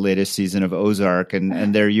 the latest season of Ozark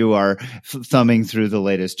and there you are thumbing through the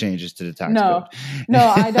latest changes to the tax code. No,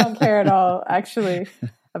 I don't care at all actually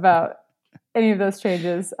about any of those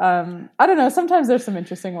changes. I don't know. Sometimes there's some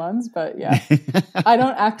interesting ones, but yeah, I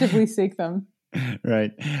don't actively seek them.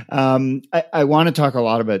 Right. I want to talk a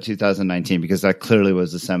lot about 2019 because that clearly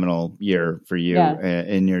was a seminal year for you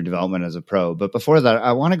in your development as a pro. But before that,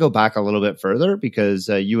 I want to go back a little bit further because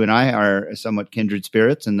you and I are somewhat kindred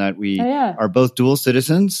spirits in that we are both dual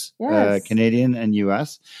citizens, Canadian and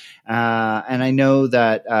U.S. And I know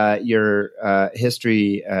that your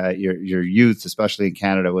history, your youth, especially in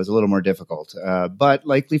Canada, was a little more difficult, but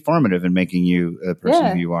likely formative in making you the person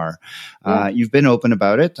who you are. You've been open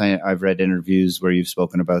about it. I've read interviews where you've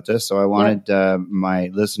spoken about this. So I wanted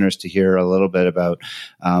my listeners to hear a little bit about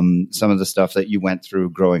some of the stuff that you went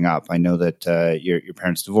through growing up. I know that your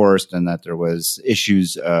parents divorced and that there was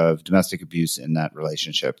issues of domestic abuse in that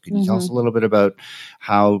relationship. Can you tell us a little bit about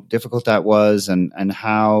how difficult that was and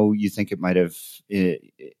how you think it might have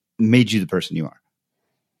made you the person you are?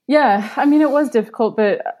 Yeah, I mean, it was difficult,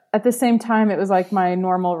 but at the same time, it was like my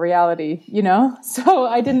normal reality, So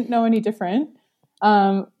I didn't know any different,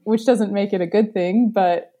 which doesn't make it a good thing,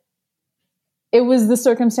 but it was the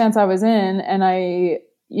circumstance I was in, and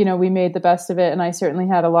we made the best of it, and I certainly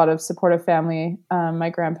had a lot of supportive family, my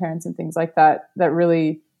grandparents and things like that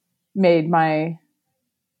really made my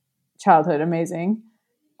childhood amazing.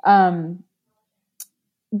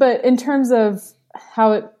 But in terms of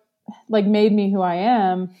how it like made me who I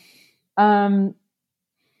am, I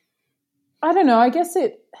don't know. I guess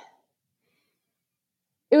it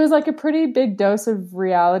was like a pretty big dose of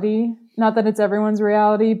reality. Not that it's everyone's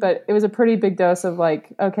reality, but it was a pretty big dose of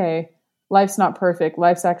like, okay, life's not perfect.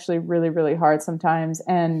 Life's actually really, really hard sometimes.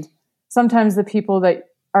 And sometimes the people that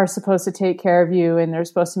are supposed to take care of you and they're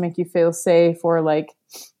supposed to make you feel safe or like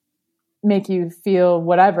make you feel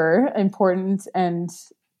whatever important and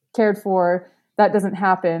cared for, that doesn't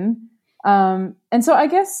happen. And so I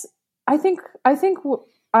guess I think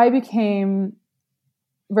I became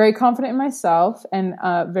very confident in myself and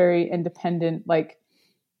very independent, like,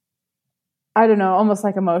 I don't know, almost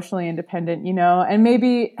like emotionally independent, and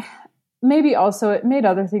maybe also it made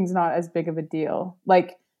other things not as big of a deal.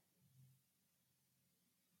 Like,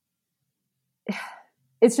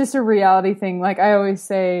 it's just a reality thing. Like I always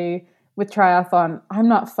say with triathlon, I'm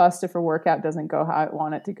not fussed if a workout doesn't go how I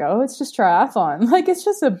want it to go. It's just triathlon. Like, it's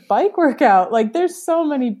just a bike workout. Like, there's so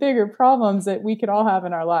many bigger problems that we could all have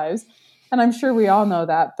in our lives. And I'm sure we all know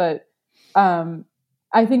that. But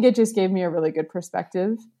I think it just gave me a really good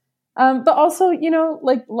perspective. But also,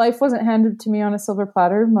 like life wasn't handed to me on a silver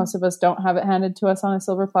platter. Most of us don't have it handed to us on a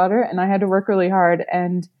silver platter. And I had to work really hard.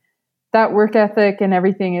 And that work ethic and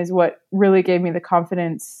everything is what really gave me the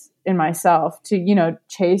confidence in myself to,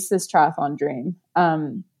 chase this triathlon dream.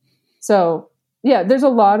 So yeah, there's a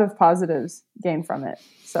lot of positives gained from it.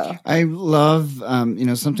 So I love,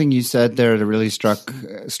 something you said there that really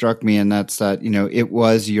struck me. And that's that, it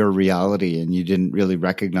was your reality and you didn't really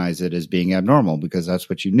recognize it as being abnormal because that's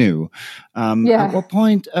what you knew. At what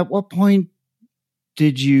point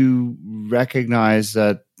did you recognize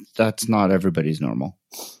that that's not everybody's normal?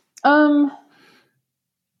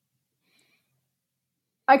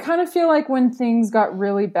 I kind of feel like when things got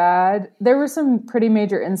really bad, there were some pretty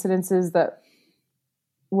major incidences that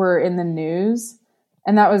were in the news.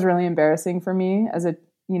 And that was really embarrassing for me as a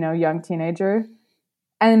young teenager.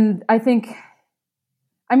 And I think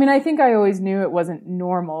I always knew it wasn't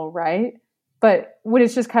normal, right? But when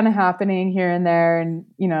it's just kind of happening here and there and,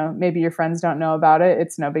 maybe your friends don't know about it,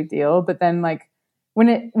 it's no big deal. But then like when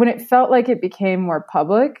it felt like it became more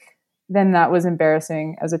public, then that was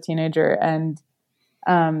embarrassing as a teenager. And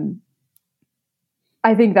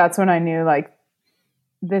I think that's when I knew like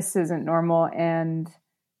this isn't normal. And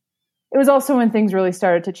it was also when things really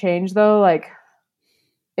started to change though. Like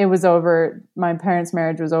it was over. My parents'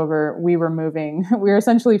 marriage was over. We were moving. We were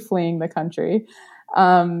essentially fleeing the country.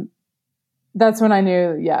 That's when I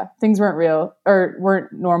knew, things weren't real or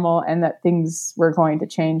weren't normal and that things were going to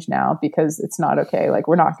change now because it's not okay. Like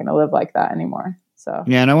we're not going to live like that anymore. So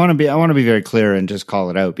yeah, and I want to be very clear and just call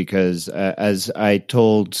it out because as I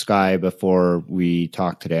told Skye before we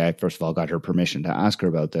talked today, I first of all got her permission to ask her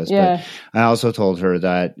about this, but I also told her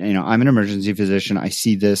that I'm an emergency physician. I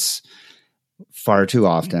see this far too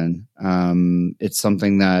often. It's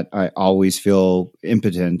something that I always feel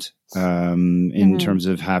impotent in terms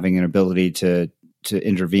of having an ability to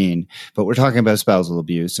intervene. But we're talking about spousal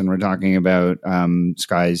abuse, and we're talking about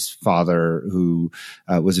Skye's father who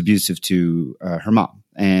was abusive to her mom,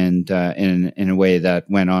 and in a way that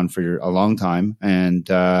went on for a long time. And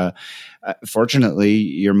fortunately,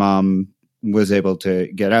 your mom was able to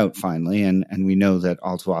get out finally, and we know that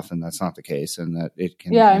all too often that's not the case, and that it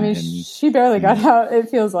can. Yeah, I mean, she barely got out. It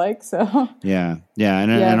feels like so. Yeah,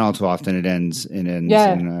 and all too often it ends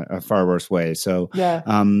in a far worse way. So,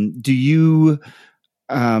 do you?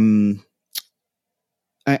 I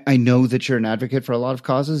know that you're an advocate for a lot of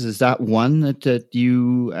causes. Is that one that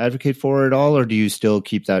you advocate for at all, or do you still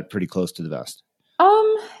keep that pretty close to the vest?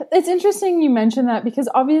 It's interesting you mentioned that because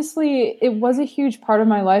obviously it was a huge part of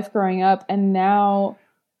my life growing up. And now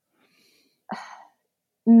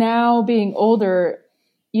being older,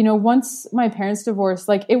 once my parents divorced,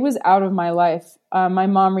 like it was out of my life. My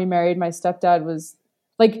mom remarried. My stepdad was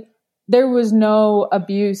like, there was no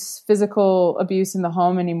physical abuse in the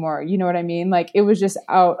home anymore. You know what I mean? Like it was just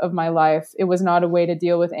out of my life. It was not a way to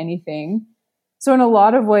deal with anything. So in a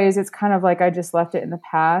lot of ways, it's kind of like I just left it in the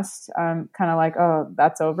past, kind of like, oh,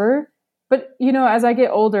 that's over. But, as I get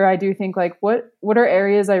older, I do think like, what are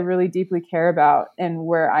areas I really deeply care about and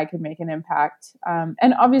where I could make an impact?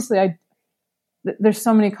 And obviously, there's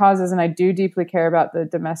so many causes, and I do deeply care about the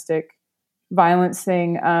domestic violence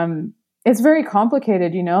thing. It's very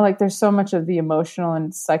complicated, like there's so much of the emotional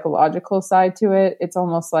and psychological side to it. It's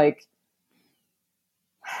almost like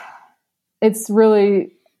it's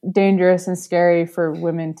really dangerous and scary for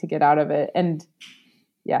women to get out of it. And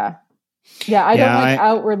I don't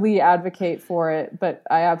outwardly advocate for it, but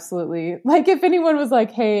I absolutely like if anyone was like,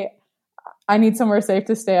 hey, I need somewhere safe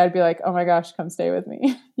to stay, I'd be like, oh my gosh, come stay with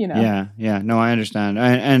me. No, I understand.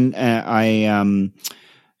 And I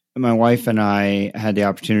my wife and I had the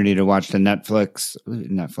opportunity to watch the Netflix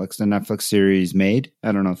series Made.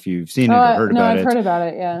 I don't know if you've seen it or heard about it. No, I've heard about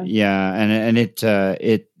it. Yeah. Yeah. And it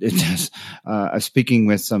does, speaking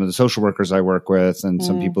with some of the social workers I work with and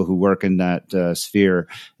some people who work in that sphere,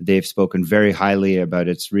 they've spoken very highly about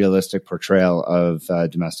its realistic portrayal of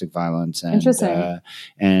domestic violence and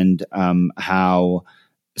how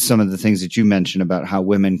some of the things that you mentioned about how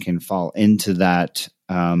women can fall into that,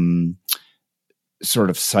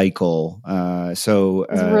 sort of cycle. So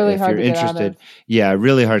really if hard you're to interested,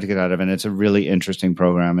 really hard to get out of. And it's a really interesting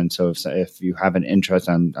program. And so if you have an interest,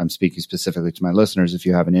 I'm speaking specifically to my listeners, if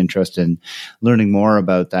you have an interest in learning more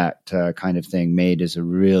about that kind of thing, Made is a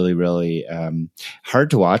really, really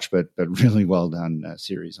hard to watch, but really well done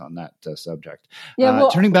series on that subject. Yeah.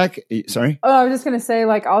 Well, turning back, sorry. Oh, I was just going to say,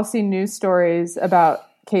 like, I'll see news stories about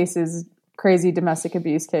cases, crazy domestic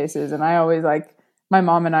abuse cases. And I always my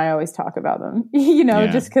mom and I always talk about them,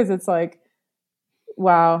 just because it's like,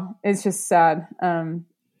 wow, it's just sad.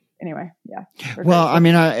 Anyway, yeah. Well, I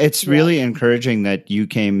mean, it's really encouraging that you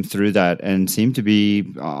came through that and seemed to be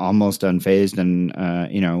almost unfazed. And,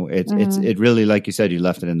 it really, like you said, you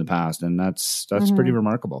left it in the past, and that's pretty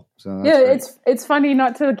remarkable. So it's funny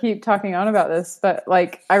not to keep talking on about this, but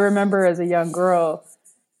like, I remember as a young girl,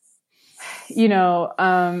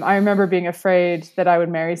 I remember being afraid that I would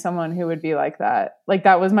marry someone who would be like that. Like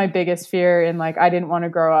that was my biggest fear. And like, I didn't want to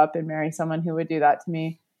grow up and marry someone who would do that to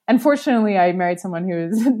me. And fortunately I married someone who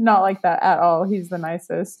is not like that at all. He's the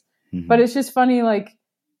nicest, but it's just funny. Like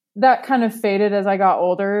that kind of faded as I got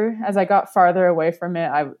older, as I got farther away from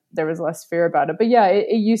it. There was less fear about it, but yeah,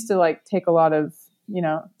 it used to like take a lot of,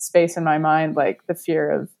 space in my mind, like the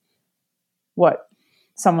fear of what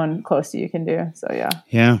someone close to you can do. So yeah.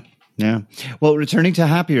 Yeah. Yeah. Well, returning to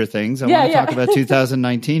happier things, I want to talk about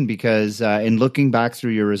 2019 because in looking back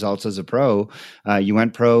through your results as a pro, you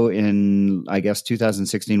went pro in, I guess,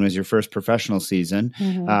 2016 was your first professional season.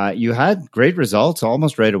 Mm-hmm. You had great results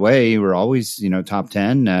almost right away. You were always, top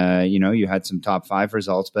 10. You had some top 5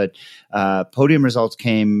 results, but podium results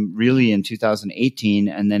came really in 2018.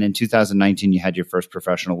 And then in 2019, you had your first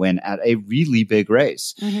professional win at a really big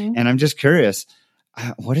race. Mm-hmm. And I'm just curious,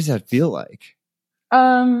 what does that feel like?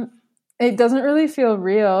 It doesn't really feel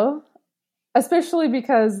real, especially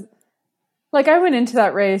because like I went into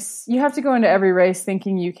that race, you have to go into every race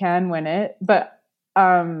thinking you can win it, but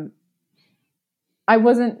I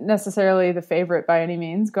wasn't necessarily the favorite by any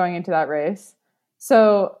means going into that race.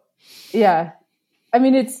 So yeah, I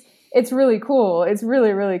mean, it's really cool. It's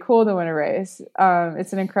really, really cool to win a race.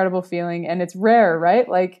 It's an incredible feeling and it's rare, right?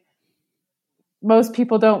 Like most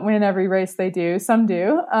people don't win every race they do. Some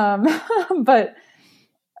do. But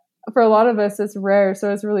for a lot of us, it's rare.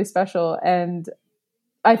 So it's really special. And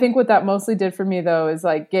I think what that mostly did for me, though, is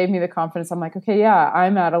like gave me the confidence. I'm like, okay, yeah,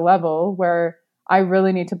 I'm at a level where I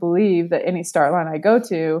really need to believe that any start line I go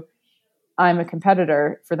to, I'm a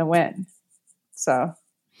competitor for the win. So.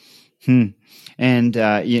 And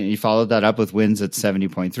you followed that up with wins at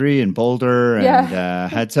 70.3 in Boulder and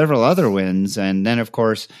had several other wins. And then, of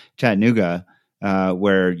course, Chattanooga.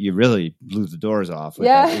 Where you really blew the doors off with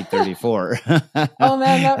that 834. Oh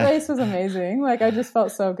man, that race was amazing. Like I just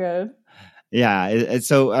felt so good. Yeah.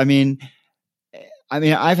 So, I mean,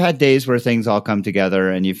 I've had days where things all come together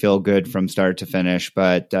and you feel good from start to finish,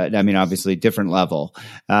 but obviously different level.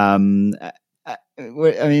 At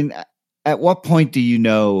what point do you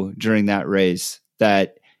know during that race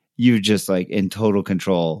that you just like in total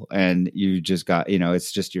control and you just got,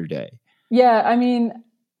 it's just your day? Yeah. I mean,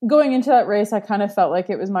 going into that race, I kind of felt like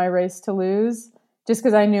it was my race to lose just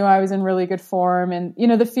because I knew I was in really good form. And,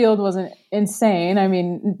 the field wasn't insane. I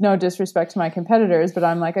mean, no disrespect to my competitors, but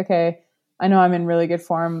I'm like, okay, I know I'm in really good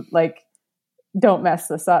form. Like, don't mess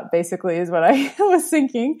this up, basically, is what I was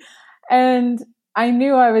thinking. And I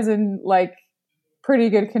knew I was in like pretty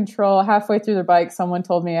good control. Halfway through the bike, someone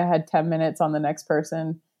told me I had 10 minutes on the next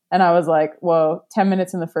person. And I was like, whoa, 10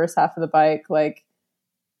 minutes in the first half of the bike. Like,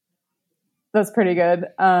 that's pretty good.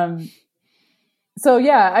 So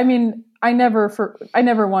yeah, I mean, I never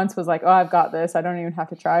once was like, oh, I've got this. I don't even have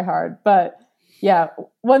to try hard. But yeah,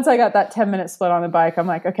 once I got that 10-minute split on the bike, I'm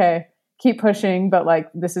like, okay, keep pushing. But like,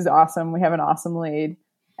 this is awesome. We have an awesome lead.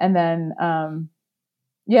 And then, on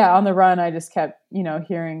the run, I just kept,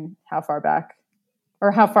 hearing how far back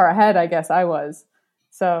or how far ahead, I guess I was.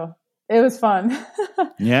 So it was fun.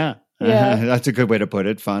 Yeah. That's a good way to put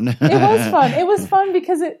it. Fun. It was fun. It was fun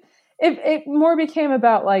because it more became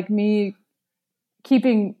about like me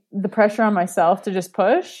keeping the pressure on myself to just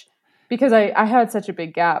push because I had such a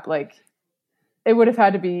big gap. Like it would have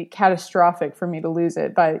had to be catastrophic for me to lose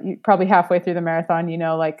it by probably halfway through the marathon,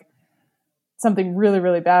 like something really,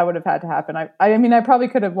 really bad would have had to happen. I mean, I probably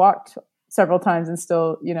could have walked several times and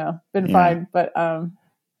still, been fine. But it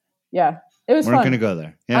was fun. We're going to go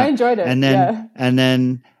there. Yeah. I enjoyed it. And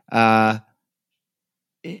then,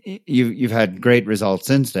 you've had great results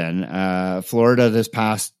since then. Florida this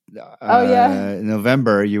past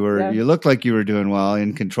November, you looked like you were doing well,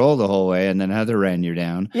 in control the whole way, and then Heather ran you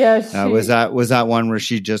down. Yeah, was that one where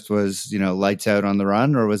she just was lights out on the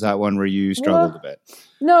run, or was that one where you struggled a bit?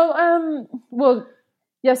 No, well,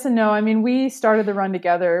 yes and no. I mean, we started the run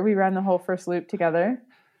together. We ran the whole first loop together.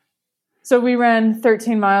 So we ran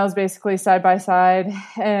 13 miles basically side by side,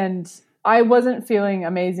 and I wasn't feeling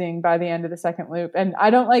amazing by the end of the second loop. And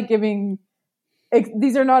I don't like giving,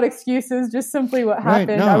 these are not excuses, just simply what happened.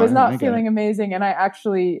 Right. No, I was not feeling amazing. And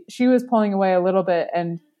she was pulling away a little bit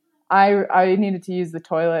and I needed to use the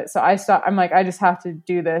toilet. So I stopped. I'm like, I just have to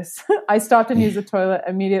do this. I stopped and used the toilet,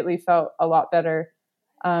 immediately felt a lot better.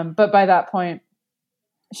 But by that point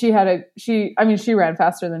she ran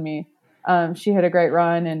faster than me. She had a great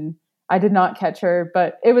run and I did not catch her,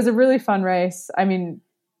 but it was a really fun race. I mean,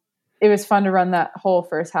 it was fun to run that whole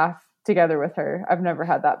first half together with her. I've never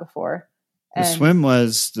had that before. The swim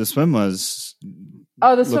was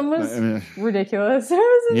ridiculous. It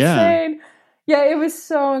was insane. Yeah, it was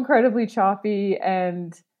so incredibly choppy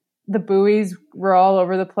and the buoys were all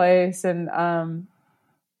over the place. And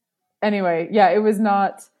anyway, yeah, it was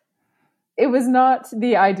not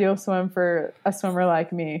the ideal swim for a swimmer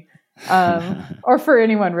like me. Or for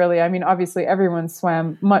anyone really. I mean, obviously everyone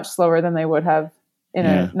swam much slower than they would have in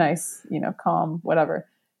a nice, calm, whatever.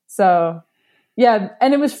 So yeah.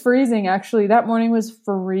 And it was freezing. Actually, that morning was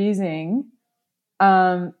freezing.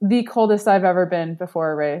 The coldest I've ever been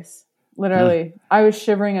before a race. Literally, I was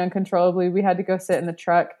shivering uncontrollably. We had to go sit in the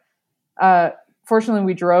truck Fortunately,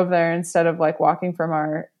 we drove there instead of like walking from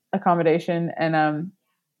our accommodation. And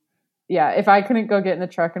if I couldn't go get in the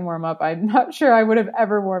truck and warm up, I'm not sure I would have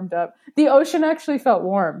ever warmed up. The ocean actually felt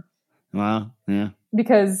warm. Wow. Yeah.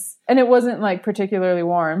 And it wasn't like particularly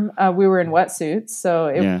warm. We were in wetsuits, so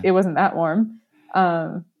it wasn't that warm.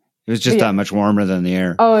 It was just that much warmer than the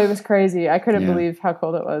air. Oh, it was crazy. I couldn't believe how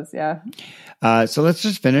cold it was. Yeah. So let's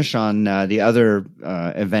just finish on the other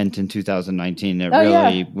event in 2019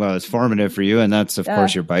 that was formative for you, and that's of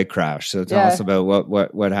course your bike crash. So tell us about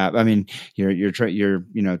what happened. I mean,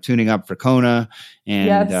 you're tuning up for Kona,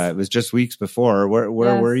 and it was just weeks before. Where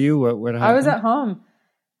were you? What happened?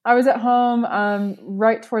 I was at home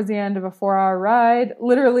right towards the end of a 4-hour ride.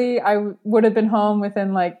 Literally, I would have been home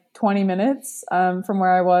within like 20 minutes from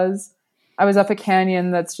where I was. I was up a canyon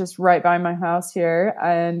that's just right by my house here,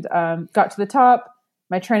 and got to the top.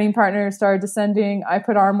 My training partner started descending. I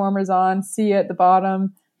put arm warmers on, see at the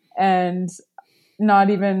bottom, and not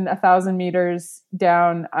even 1,000 meters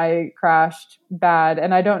down, I crashed bad.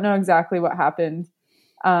 And I don't know exactly what happened,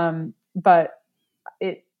 but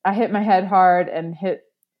I hit my head hard and hit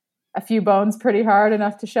a few bones pretty hard,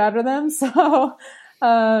 enough to shatter them. So,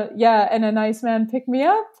 and a nice man picked me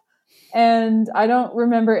up, and I don't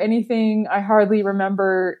remember anything. I hardly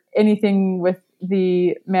remember anything with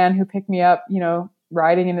the man who picked me up,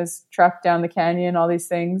 riding in his truck down the canyon, all these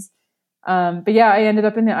things. I ended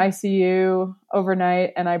up in the ICU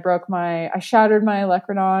overnight, and I shattered my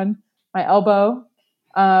olecranon, my elbow,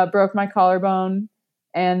 broke my collarbone,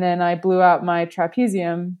 and then I blew out my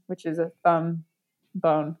trapezium, which is a thumb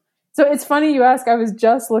bone. So it's funny you ask. I was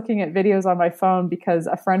just looking at videos on my phone because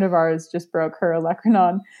a friend of ours just broke her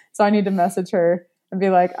olecranon. So I need to message her and be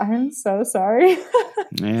like, I'm so sorry.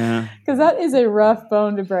 Yeah. Because that is a rough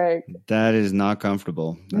bone to break. That is not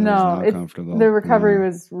comfortable. Comfortable. The recovery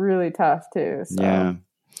was really tough too. So. Yeah.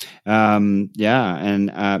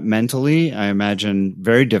 And mentally, I imagine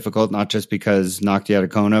very difficult, not just because knocked you out of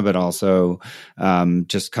Kona, but also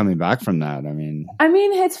just coming back from that. I mean,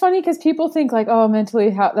 it's funny because people think like, oh, mentally,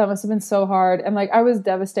 that must have been so hard. And like, I was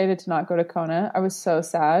devastated to not go to Kona. I was so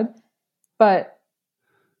sad. But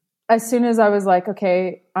as soon as I was like,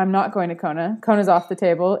 okay, I'm not going to Kona. Kona's off the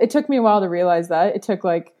table. It took me a while to realize that. It took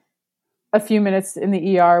like a few minutes in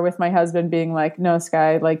the ER with my husband being like, no,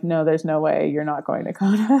 Sky, like, no, there's no way you're not going to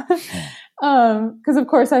Kona. Because of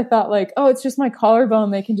course I thought like, oh, it's just my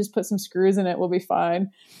collarbone. They can just put some screws in it. We'll be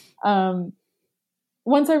fine.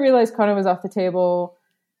 Once I realized Kona was off the table,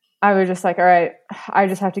 I was just like, all right, I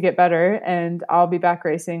just have to get better and I'll be back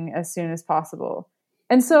racing as soon as possible.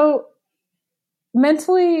 And so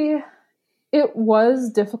mentally it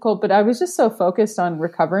was difficult, but I was just so focused on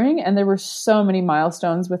recovering, and there were so many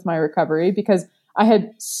milestones with my recovery because I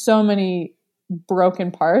had so many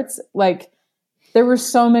broken parts. Like there were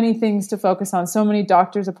so many things to focus on, so many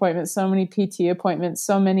doctor's appointments, so many PT appointments,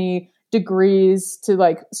 so many degrees to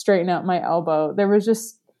like straighten out my elbow. There was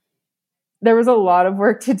a lot of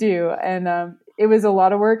work to do, and it was a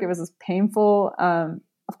lot of work. It was painful.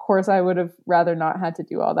 Of course I would have rather not had to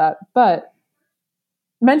do all that, but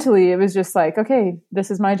mentally, it was just like, okay,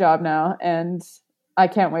 this is my job now, and I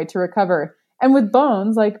can't wait to recover. And with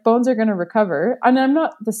bones, like bones are going to recover. And I'm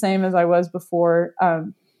not the same as I was before,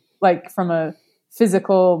 like from a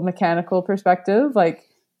physical, mechanical perspective. Like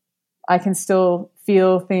I can still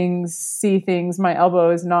feel things, see things. My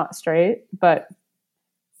elbow is not straight, but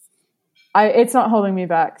it's not holding me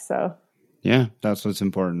back. So. Yeah, that's what's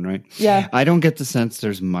important, right? Yeah. I don't get the sense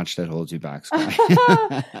there's much that holds you back, Sky.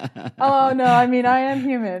 Oh no, I mean I am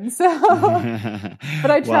human, so but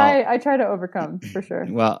I try to overcome for sure.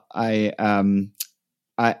 Well,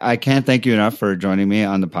 I can't thank you enough for joining me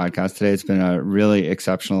on the podcast today. It's been a really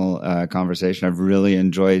exceptional conversation. I've really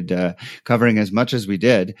enjoyed covering as much as we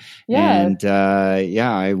did. Yeah. And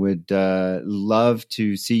I would love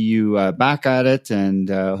to see you back at it, and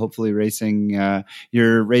hopefully racing.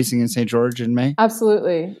 You're racing in St. George in May?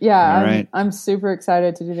 Absolutely. Yeah. All right. I'm super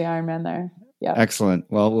excited to do the Ironman there. Yeah. Excellent.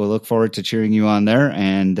 Well, we'll look forward to cheering you on there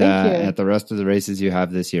and at the rest of the races you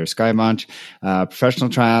have this year. Sky Moench,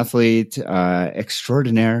 professional triathlete,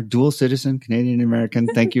 extraordinaire, dual citizen, Canadian American.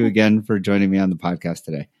 Thank you again for joining me on the podcast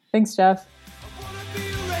today. Thanks, Jeff.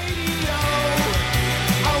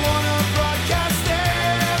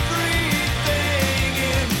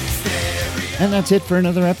 And that's it for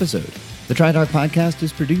another episode. The TriDoc Podcast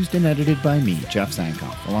is produced and edited by me, Jeff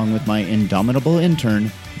Sankoff, along with my indomitable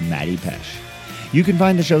intern, Maddie Pesh. You can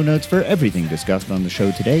find the show notes for everything discussed on the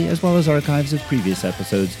show today, as well as archives of previous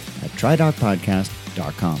episodes at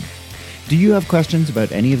tridocpodcast.com. Do you have questions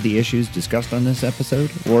about any of the issues discussed on this episode?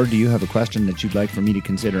 Or do you have a question that you'd like for me to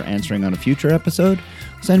consider answering on a future episode?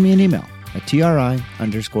 Send me an email at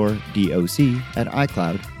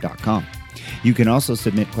tri_doc@icloud.com. You can also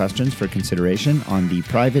submit questions for consideration on the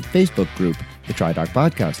private Facebook group, the TriDoc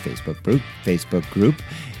Podcast Facebook group.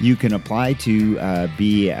 You can apply to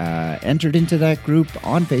be entered into that group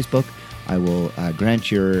on Facebook. I will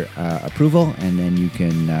grant your approval, and then you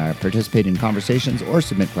can participate in conversations or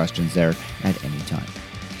submit questions there at any time.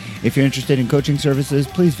 If you're interested in coaching services,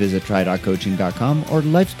 please visit tridoccoaching.com or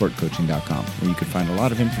lifesportcoaching.com, where you can find a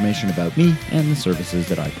lot of information about me and the services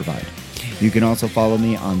that I provide. You can also follow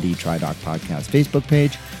me on the TriDoc Podcast Facebook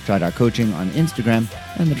page, TriDoc Coaching on Instagram,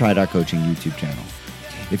 and the TriDoc Coaching YouTube channel.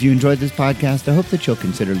 If you enjoyed this podcast, I hope that you'll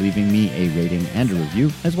consider leaving me a rating and a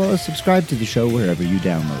review, as well as subscribe to the show wherever you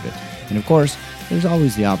download it. And of course, there's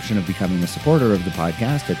always the option of becoming a supporter of the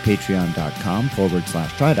podcast at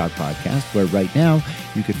patreon.com/TriDoc Podcast, where right now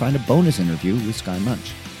you can find a bonus interview with Sky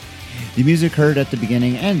Munch. The music heard at the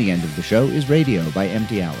beginning and the end of the show is Radio by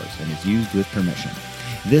Empty Hours and is used with permission.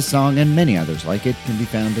 This song and many others like it can be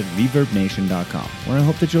found at ReverbNation.com, where I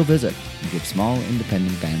hope that you'll visit and give small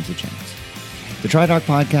independent bands a chance. The TriDoc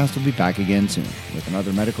Podcast will be back again soon with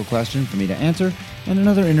another medical question for me to answer and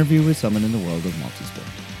another interview with someone in the world of multisport.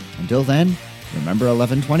 Until then, remember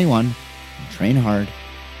 1121, and train hard,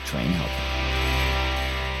 train healthy.